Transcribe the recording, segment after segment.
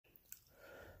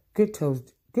Good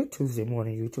Tuesday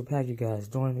morning, YouTube. How you guys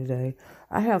doing today?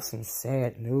 I have some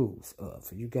sad news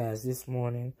for you guys this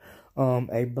morning.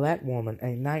 A black woman,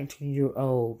 a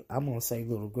 19-year-old, I'm going to say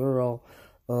little girl,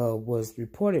 was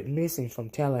reported missing from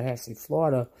Tallahassee,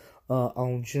 Florida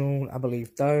on June, I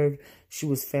believe, 3rd. She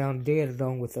was found dead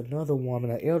along with another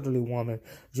woman, an elderly woman,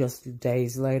 just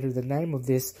days later. The name of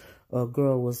this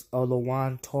girl was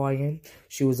Oluwatoyin.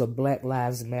 She was a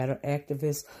Blacklivesmatter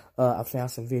Activist. I found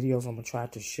some videos I'm going to try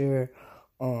to share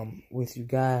with you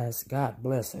guys. God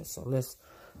bless her. So let's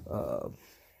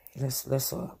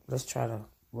try to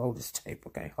roll this tape.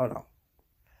 Okay, hold on.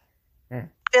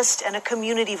 And a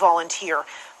community volunteer.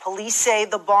 Police say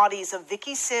the bodies of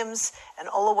Vicky Sims and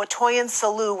Oluwatoyin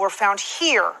Salau were found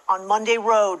here on Monday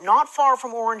Road, not far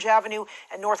from Orange Avenue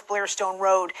and North Blairstone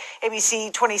Road.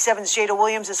 ABC 27's Jada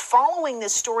Williams is following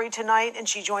this story tonight, and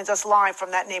she joins us live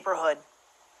from that neighborhood.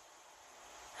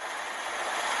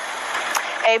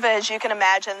 Ava, as you can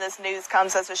imagine, this news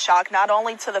comes as a shock not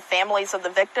only to the families of the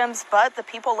victims, but the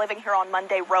people living here on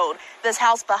Monday Road. This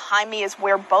house behind me is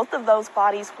where both of those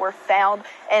bodies were found.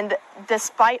 And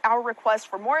despite our request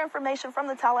for more information from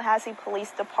the Tallahassee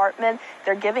Police Department,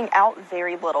 they're giving out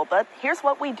very little. But here's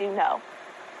what we do know.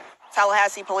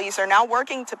 Tallahassee police are now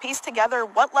working to piece together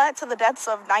what led to the deaths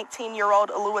of 19-year-old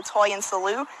Oluwatoyin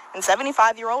Salau and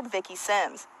 75-year-old Vicky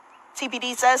Sims.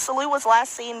 TPD says Salau was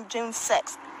last seen June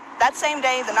 6th. That same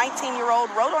day, the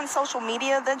 19-year-old wrote on social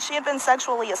media that she had been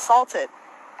sexually assaulted.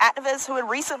 Activists who had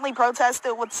recently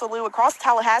protested with Salau across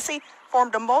Tallahassee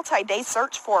formed a multi-day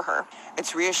search for her.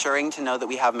 It's reassuring to know that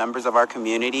we have members of our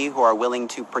community who are willing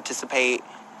to participate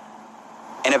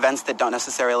in events that don't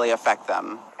necessarily affect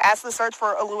them. As the search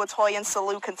for Oluwatoyin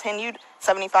Salau continued,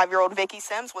 75-year-old Vicky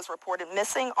Sims was reported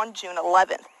missing on June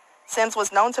 11th. Sims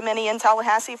was known to many in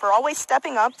Tallahassee for always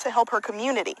stepping up to help her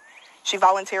community. She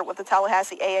volunteered with the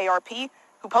Tallahassee AARP,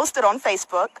 who posted on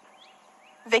Facebook.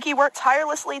 Vicky worked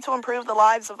tirelessly to improve the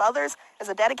lives of others as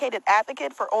a dedicated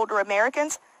advocate for older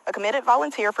Americans, a committed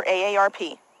volunteer for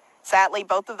AARP. Sadly,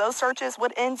 both of those searches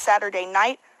would end Saturday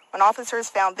night when officers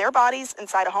found their bodies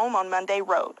inside a home on Monday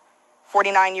Road.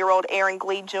 49-year-old Aaron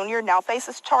Glee Jr. now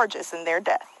faces charges in their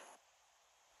death.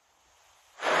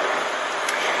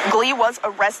 Glee was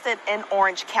arrested in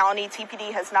Orange County.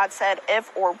 TPD has not said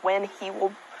if or when he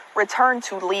will return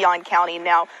to Leon County.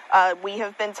 Now, we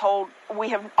have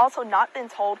also not been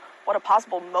told what a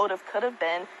possible motive could have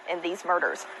been in these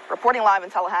murders. Reporting live in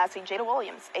Tallahassee, Jada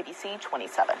Williams, ABC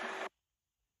 27.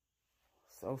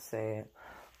 So sad.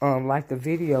 Like the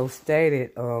video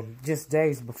stated, just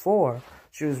days before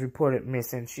she was reported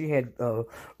missing, she had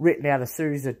written out a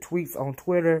series of tweets on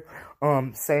Twitter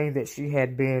saying that she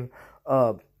had been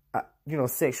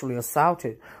sexually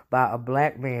assaulted by a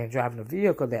black man driving a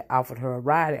vehicle that offered her a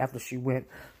ride after she went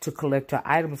to collect her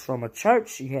items from a church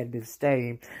she had been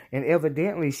staying. And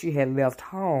evidently she had left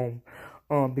home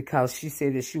because she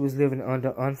said that she was living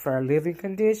under unfair living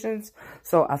conditions.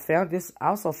 So I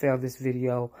also found this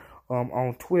video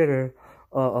on Twitter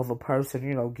of a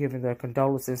person, giving their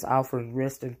condolences, offering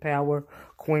rest in power,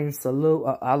 Queen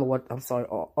Salau,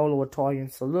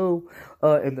 Oluwatoyin Salau.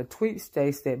 And the tweet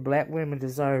states that black women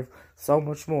deserve so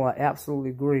much more. I absolutely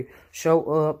agree. Show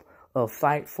up,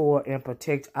 fight for, and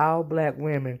protect all black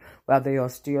women while they are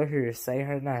still here. Say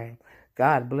her name.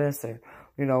 God bless her.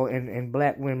 And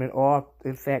black women are,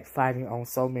 in fact, fighting on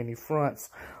so many fronts.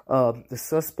 The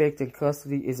suspect in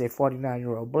custody is a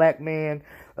 49-year-old black man.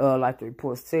 Like the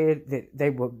report said, that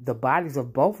the bodies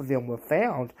of both of them were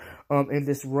found in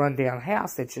this rundown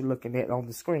house that you're looking at on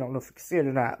the screen. I don't know if you can see it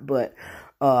or not, but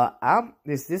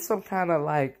is this some kind of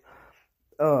like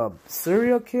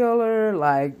serial killer?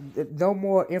 Like, no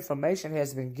more information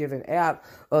has been given out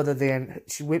other than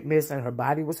she went missing. Her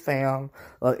body was found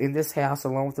in this house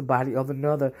along with the body of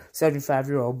another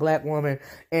 75-year-old black woman.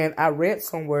 And I read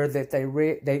somewhere that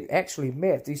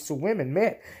these two women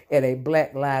met at a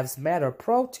Black Lives Matter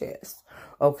protest.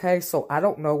 Okay, so I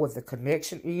don't know what the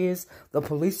connection is. The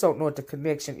police don't know what the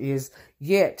connection is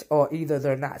yet, or either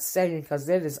they're not saying, because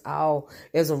that is all,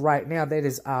 as of right now, that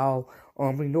is all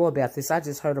we know about this. I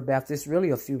just heard about this really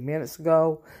a few minutes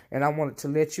ago, and I wanted to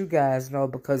let you guys know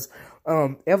because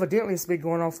evidently it's been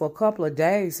going on for a couple of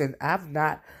days, and I've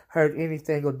not heard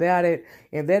anything about it.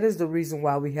 And that is the reason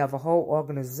why we have a whole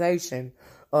organization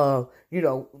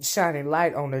shining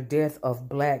light on the death of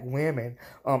black women.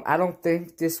 I don't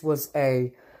think this was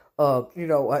an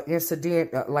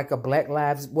incident like Black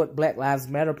Lives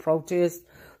Matter protest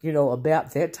you know,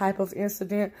 about that type of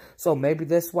incident. So maybe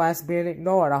that's why it's being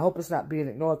ignored. I hope it's not being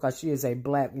ignored because she is a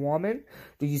black woman.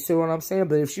 Do you see what I'm saying?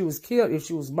 But if she was killed, if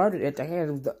she was murdered at the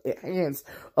hands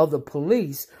of the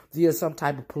police via some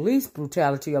type of police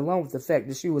brutality, along with the fact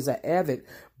that she was an avid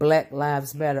Black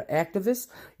Lives Matter activist,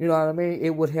 you know what I mean?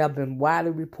 It would have been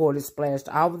widely reported, splashed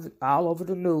all over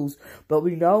the news. But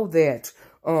we know that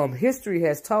history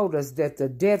has told us that the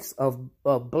deaths of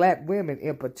black women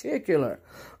in particular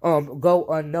go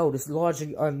unnoticed,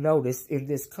 largely unnoticed in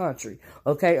this country,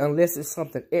 okay, unless it's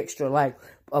something extra like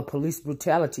a police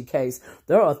brutality case.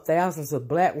 There are thousands of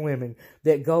black women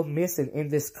that go missing in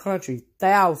this country,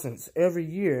 thousands every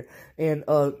year, and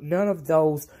none of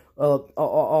those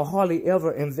are hardly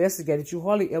ever investigated. You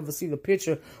hardly ever see the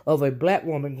picture of a black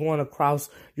woman going across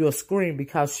your screen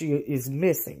because she is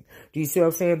missing. Do you see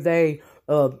what I'm saying?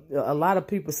 A lot of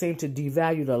people seem to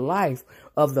devalue the life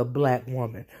of the black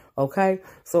woman. Okay,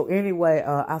 so anyway,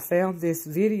 I found this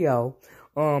video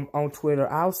on Twitter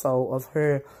also of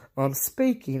her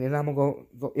speaking, and I'm gonna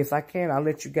go, if I can, I'll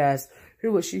let you guys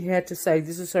hear what she had to say.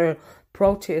 This is her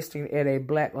protesting at a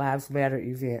Black Lives Matter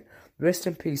event. Rest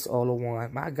in peace,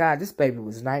 Oluwatoyin. My God, this baby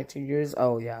was 19 years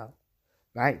old, y'all.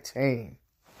 19.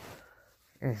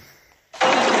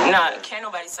 Nah, can't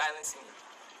nobody silence me.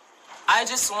 I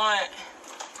just want,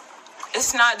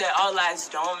 it's not that all lives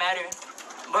don't matter,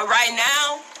 but right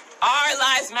now, our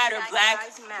lives matter. Black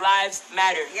lives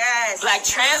matter. Yes. Black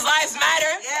trans lives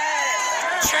matter.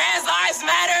 Yes. Trans lives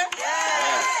matter.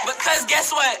 Yes. Because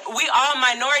guess what? We all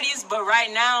minorities, but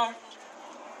right now,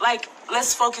 like,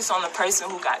 let's focus on the person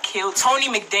who got killed. Tony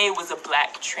McDade was a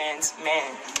black trans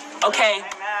man. Okay?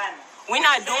 Amen. We're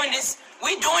not doing this.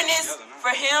 We doing this for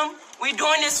him. We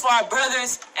doing this for our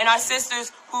brothers and our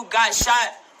sisters who got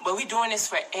shot, but we doing this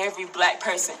for every black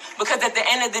person. Because at the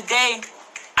end of the day,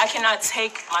 I cannot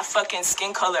take my fucking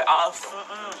skin color off.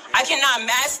 I cannot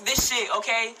mask this shit,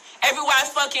 okay? Everywhere I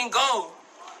fucking go,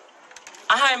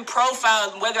 I'm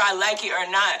profiled whether I like it or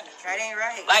not. That ain't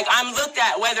right. Like, I'm looked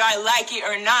at whether I like it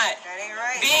or not. That ain't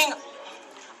right.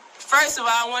 First of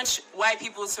all, I want white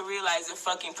people to realize their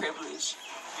fucking privilege.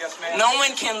 Yes, ma'am. No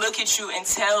one can look at you and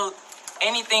tell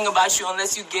anything about you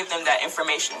unless you give them that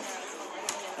information.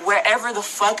 Wherever the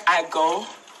fuck I go,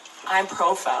 I'm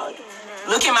profiled.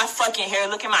 Look at my fucking hair.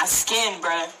 Look at my skin,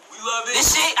 bruh. We love it.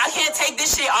 This shit, I can't take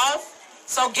this shit off.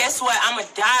 So guess what? I'ma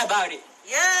die about it.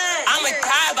 Yes. I'ma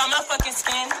die about my fucking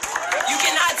skin. You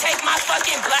cannot take my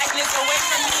fucking blackness away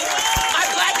from me. My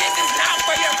blackness is not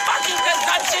for your fucking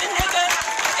consumption, nigga.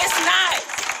 It's not.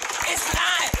 It's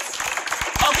not.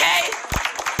 Okay?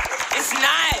 It's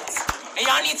not. And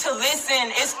y'all need to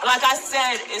listen. It's like I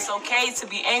said, it's okay to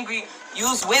be angry.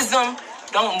 Use wisdom.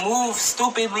 Don't move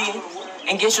stupidly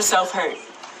and get yourself hurt.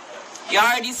 You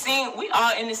already seen, we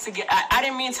all in this together. I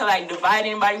didn't mean to like divide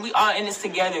anybody. We all in this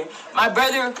together. My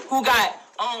brother who got,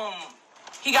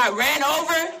 he got ran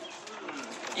over.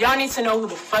 Y'all need to know who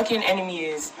the fucking enemy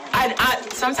is.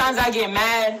 Sometimes I get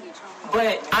mad,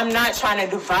 but I'm not trying to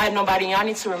divide nobody. Y'all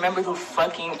need to remember who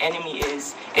fucking enemy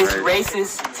is. It's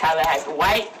racist Tallahassee.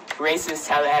 White racist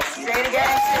Tallahassee. Say it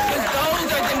again. Because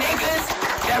those are the niggas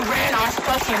that ran our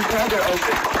fucking brother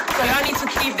over. So y'all need to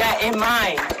keep that in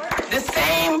mind. The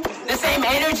same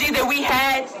energy that we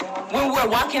had when we were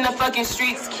walking the fucking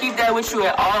streets, keep that with you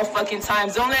at all fucking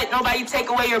times. Don't let nobody take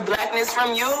away your blackness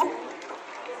from you.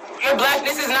 Your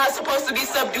blackness is not supposed to be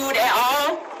subdued at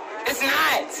all. It's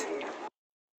not.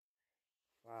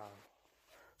 Wow.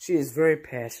 She is very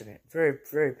passionate. Very,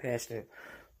 very passionate.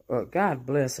 God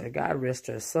bless her. God rest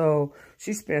her soul.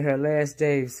 She spent her last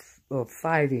days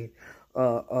fighting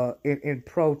in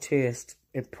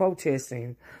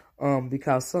protesting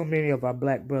because so many of our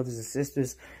black brothers and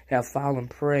sisters have fallen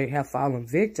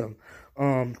victim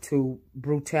to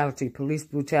brutality, police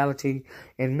brutality,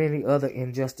 and many other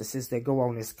injustices that go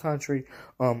on in this country.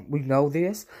 We know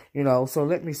this, you know. So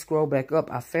let me scroll back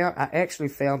up. I actually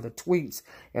found the tweets,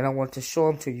 and I want to show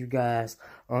them to you guys,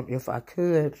 if I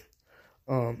could.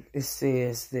 It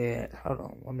says that, hold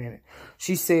on 1 minute.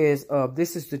 She says,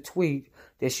 this is the tweet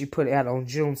that she put out on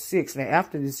June 6th. Now,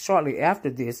 shortly after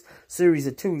this series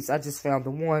of tweets, I just found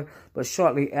the one, but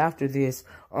shortly after this,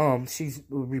 she's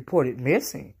reported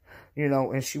missing, you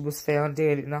know, and she was found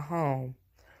dead in a home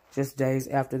just days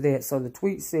after that. So the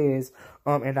tweet says,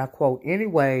 and I quote,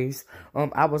 anyways,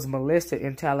 I was molested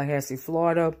in Tallahassee,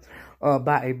 Florida,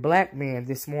 by a black man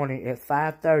this morning at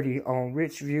 5:30 on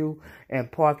Richview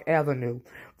and Park Avenue.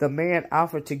 The man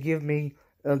offered to give me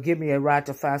a ride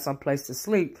to find some place to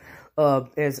sleep,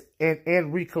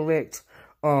 and recollect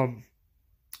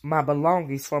my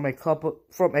belongings from a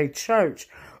church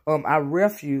I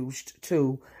refuged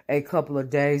to a couple of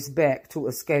days back to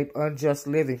escape unjust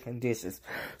living conditions.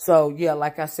 So, yeah,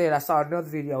 like I said, I saw another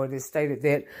video and it stated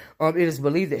that it is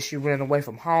believed that she ran away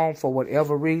from home for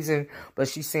whatever reason, but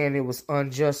she's saying it was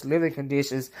unjust living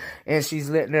conditions, and she's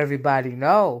letting everybody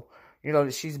know, you know,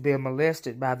 that she's been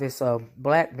molested by this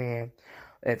black man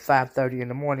at 5:30 in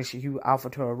the morning. He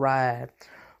offered her a ride.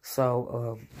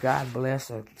 So, God bless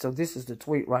her. So, this is the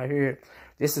tweet right here.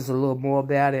 This is a little more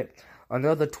about it.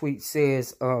 Another tweet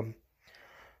says,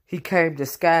 he came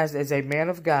disguised as a man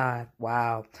of God.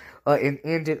 Wow. And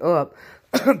ended up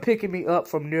picking me up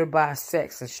from nearby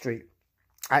Saxon Street.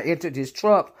 I entered his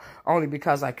truck only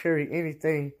because I carry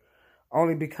anything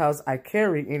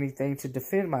to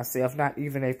defend myself, not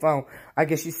even a phone. I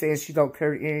guess she's saying she don't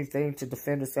carry anything to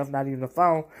defend herself, not even a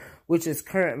phone, which is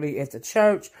currently at the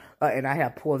church, and I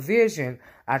have poor vision.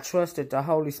 I trusted the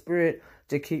Holy Spirit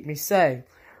to keep me safe.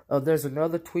 There's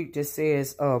another tweet that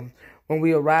says, when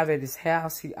we arrived at his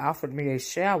house, he offered me a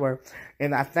shower,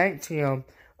 and I thanked him.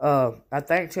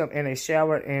 In a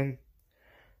shower, and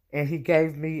he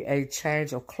gave me a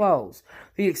change of clothes.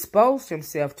 He exposed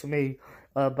himself to me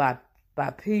by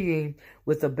peeing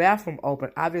with the bathroom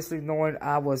open, obviously knowing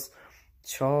I was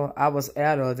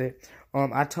out of it.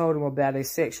 I told him about a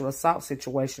sexual assault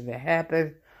situation that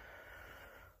happened.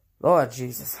 Lord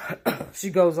Jesus. She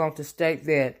goes on to state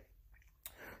that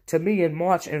to me in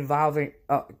March that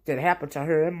happened to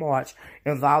her in March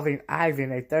involving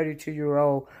Ivan, a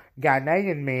 32-year-old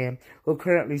Ghanaian man who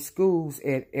currently schools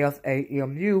at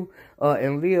FAMU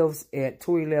and lives at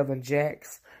 211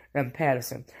 Jacks and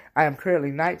Patterson. I am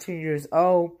currently 19 years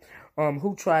old,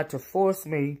 who tried to force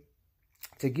me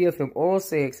to give him oral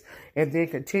sex and then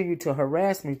continued to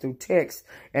harass me through text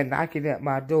and knocking at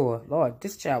my door. Lord,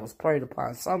 this child was preyed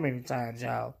upon so many times,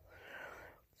 y'all.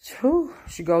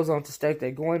 She goes on to state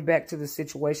that going back to the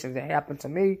situation that happened to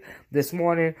me this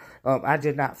morning, I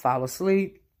did not fall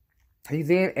asleep. He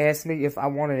then asked me if I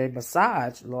wanted a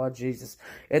massage, Lord Jesus.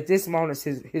 At this moment,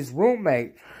 his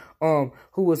roommate, who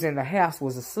was in the house,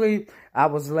 was asleep. I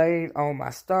was laying on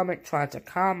my stomach trying to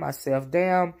calm myself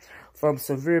down from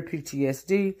severe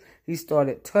PTSD. He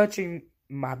started touching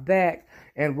my back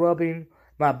and rubbing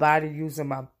my body,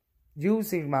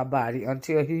 using my body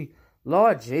until he,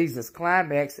 Lord Jesus,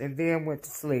 climaxed and then went to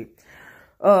sleep.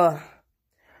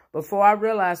 Before I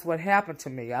realized what happened to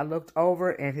me, I looked over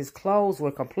and his clothes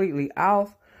were completely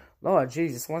off. Lord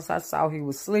Jesus, once I saw he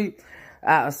was asleep,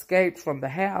 I escaped from the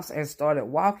house and started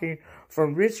walking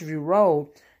from Richview Road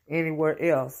anywhere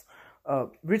else.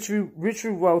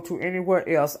 Richview Road to anywhere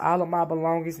else. All of my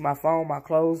belongings, my phone, my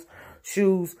clothes,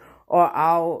 shoes are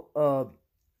all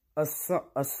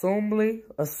assumably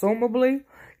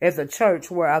at the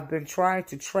church where I've been trying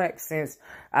to track since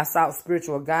I sought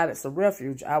spiritual guidance of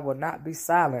refuge. I will not be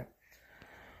silent.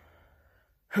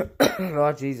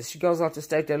 Lord Jesus. She goes on to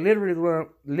state that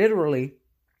literally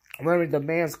wearing the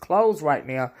man's clothes right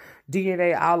now,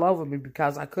 DNA all over me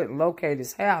because I couldn't locate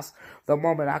his house the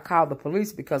moment I called the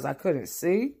police because I couldn't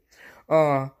see.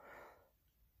 I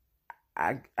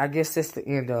guess that's the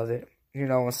end of it. You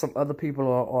know, and some other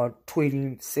people are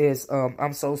tweeting, says,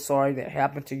 I'm so sorry that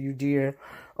happened to you, dear.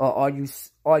 Are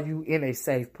you in a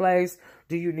safe place?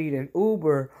 Do you need an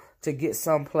Uber to get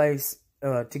someplace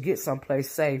safe?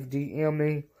 DM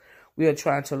me. We are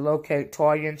trying to locate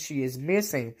Toyin. She is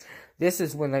missing. This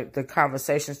is when the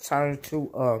conversations turn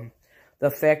to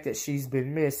the fact that she's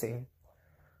been missing.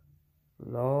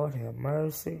 Lord have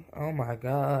mercy. Oh my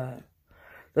God.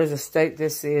 There's a state that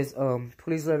says,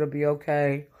 please let her be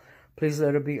okay. Please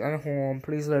let her be unharmed.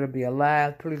 Please let her be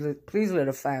alive. Please let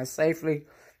her find safely.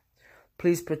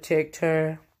 Please protect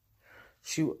her.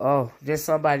 Then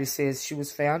somebody says she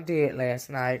was found dead last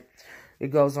night. It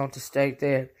goes on to state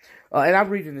that. And I'm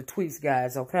reading the tweets,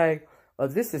 guys, okay?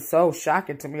 This is so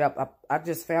shocking to me. I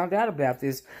just found out about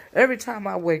this. Every time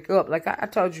I wake up, like I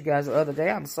told you guys the other day,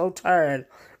 I'm so tired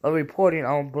of reporting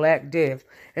on Black death.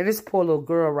 And this poor little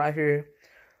girl right here,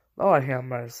 Lord have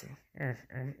mercy.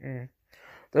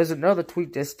 There's another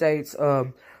tweet that states,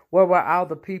 where were all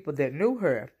the people that knew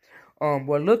her,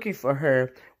 were looking for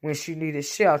her when she needed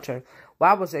shelter?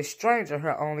 Why was a stranger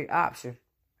her only option?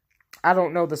 I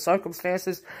don't know the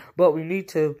circumstances, but we need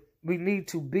to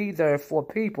be there for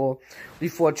people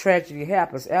before tragedy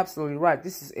happens. Absolutely right.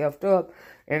 This is effed up,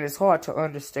 and it's hard to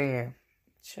understand.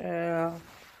 Child.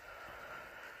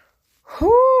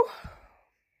 Whew.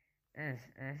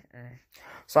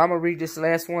 So I'm going to read this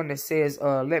last one that says,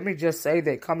 let me just say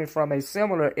that coming from a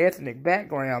similar ethnic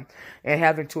background and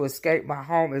having to escape my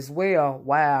home as well,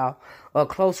 wow,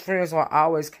 close friends are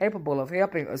always capable of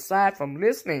helping aside from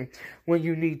listening when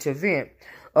you need to vent.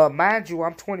 Mind you,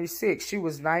 I'm 26. She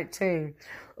was 19.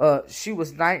 She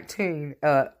was 19,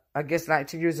 I guess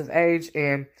 19 years of age,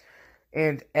 and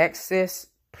access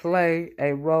play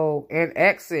a role in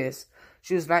access.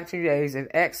 She was 19 years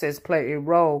and access play a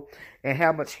role in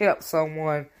how much help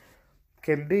someone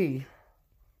can be.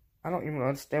 I don't even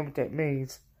understand what that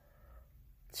means.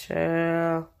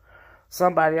 Child.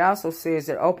 Somebody also says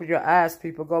that open your eyes,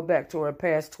 people. Go back to her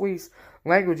past tweets.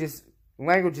 Language is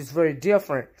very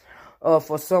different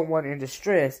for someone in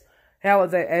distress. How are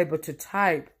they able to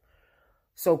type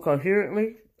so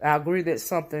coherently? I agree that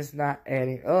something's not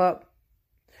adding up.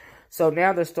 So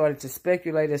now they're starting to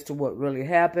speculate as to what really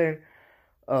happened.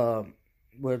 But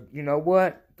you know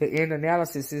what? The end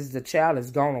analysis is the child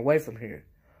has gone away from here.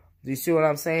 Do you see what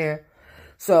I'm saying?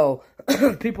 So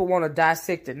people want to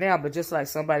dissect it now, but just like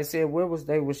somebody said, where was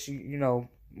they when she, you know,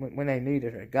 when they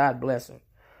needed her? God bless her.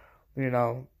 You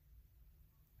know.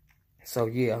 So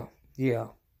yeah.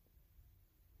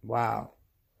 Wow.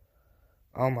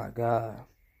 Oh my God.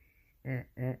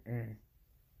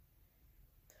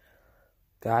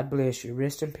 God bless you.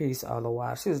 Rest in peace,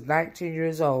 Oluwatoyin. She was 19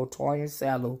 years old, Toyin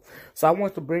Salau. So I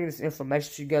want to bring this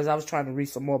information to you guys. I was trying to read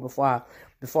some more before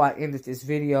I ended this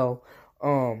video.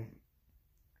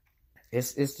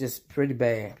 It's just pretty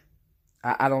bad.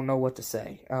 I don't know what to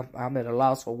say. I'm at a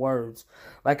loss for words.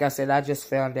 Like I said, I just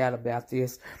found out about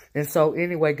this. And so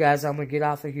anyway, guys, I'm going to get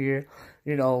off of here.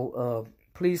 You know,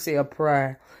 please say a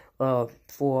prayer for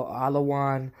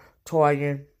Oluwatoyin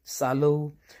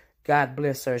Salau. God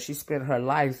bless her. She spent her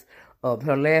life,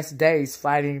 her last days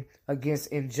fighting against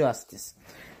injustice,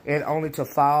 and only to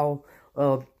fall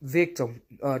victim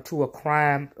to a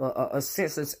crime, a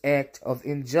senseless act of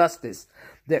injustice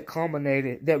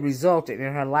that resulted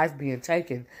in her life being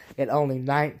taken at only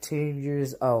 19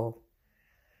 years old.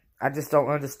 I just don't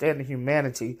understand the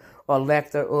humanity or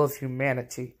lack thereof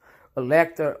humanity. A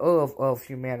lack thereof of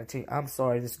humanity. I'm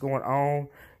sorry, that's going on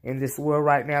in this world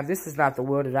right now. This is not the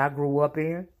world that I grew up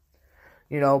in.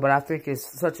 You know, but I think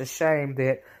it's such a shame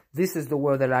that this is the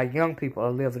world that our young people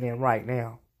are living in right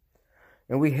now.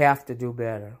 And we have to do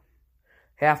better.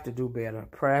 Have to do better.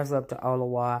 Prayers up to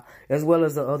Oluwatoyin, as well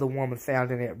as the other woman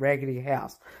found in that raggedy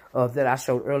house that I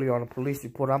showed earlier on the police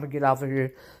report. I'm going to get off of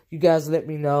here. You guys let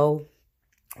me know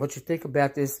what you think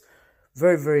about this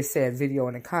very, very sad video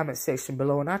in the comment section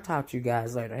below. And I'll talk to you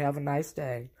guys later. Have a nice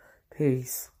day.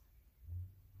 Peace.